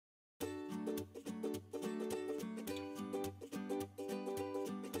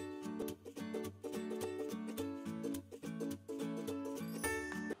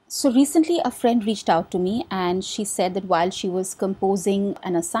So recently a friend reached out to me and she said that while she was composing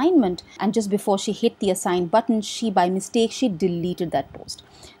an assignment and just before she hit the assign button, she by mistake she deleted that post.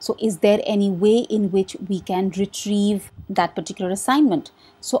 So is there any way in which we can retrieve that particular assignment?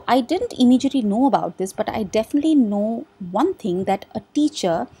 So I didn't immediately know about this, but I definitely know one thing, that a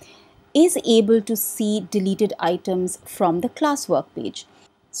teacher is able to see deleted items from the classwork page.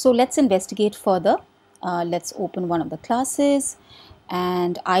 So let's investigate further. Let's open one of the classes,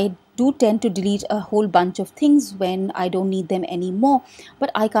 and I do tend to delete a whole bunch of things when I don't need them anymore,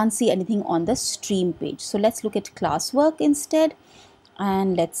 but I can't see anything on the stream page. So let's look at classwork instead,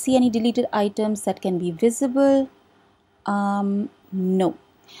 and let's see any deleted items that can be visible. No.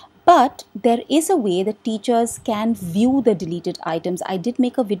 But there is a way that teachers can view the deleted items. I did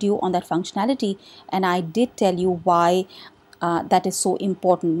make a video on that functionality and I did tell you why that is so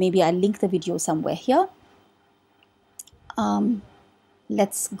important. Maybe I'll link the video somewhere here.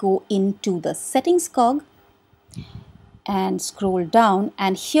 Let's go into the settings cog and scroll down,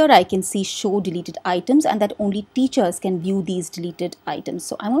 and here I can see show deleted items and that only teachers can view these deleted items.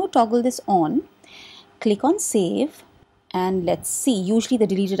 So I'm going to toggle this on, click on save, and let's see, usually the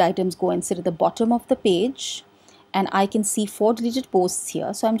deleted items go and sit at the bottom of the page, and I can see 4 deleted posts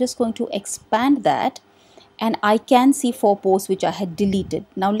here. So I'm just going to expand that and I can see 4 posts which I had deleted.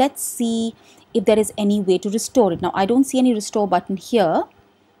 Now let's see if there is any way to restore it. Now I don't see any restore button here,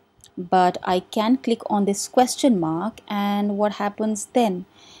 but I can click on this question mark, and what happens then?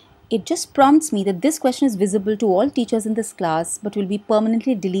 It just prompts me that this question is visible to all teachers in this class but will be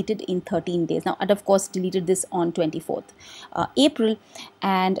permanently deleted in 13 days. Now, I'd of course deleted this on 24th April,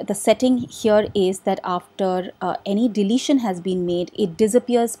 and the setting here is that after any deletion has been made, it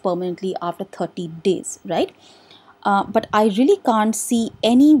disappears permanently after 30 days, right? But I really can't see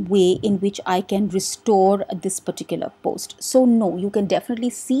any way in which I can restore this particular post. So no, you can definitely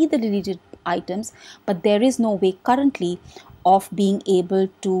see the deleted items, but there is no way currently of being able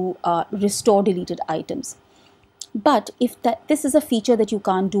to restore deleted items. But if this is a feature that you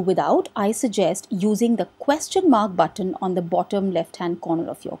can't do without, I suggest using the question mark button on the bottom left hand corner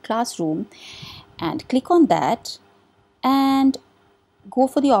of your classroom, and click on that and go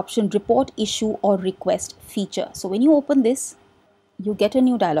for the option report issue or request feature. So when you open this, you get a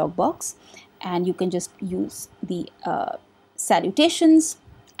new dialog box and you can just use the salutations,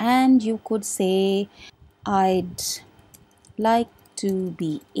 and you could say, I'd like to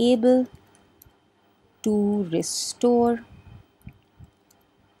be able to restore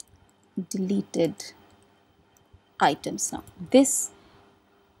deleted items. Now this,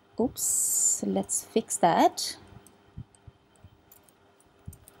 oops, let's fix that.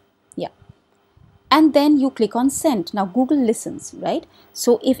 Yeah, and then you click on send. Now Google listens, right?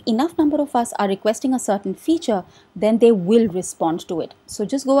 So if enough number of us are requesting a certain feature, then they will respond to it. So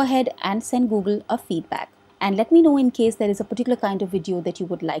just go ahead and send Google a feedback. And let me know in case there is a particular kind of video that you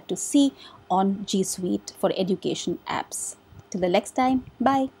would like to see on G Suite for education apps. Till the next time,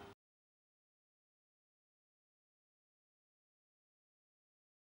 bye.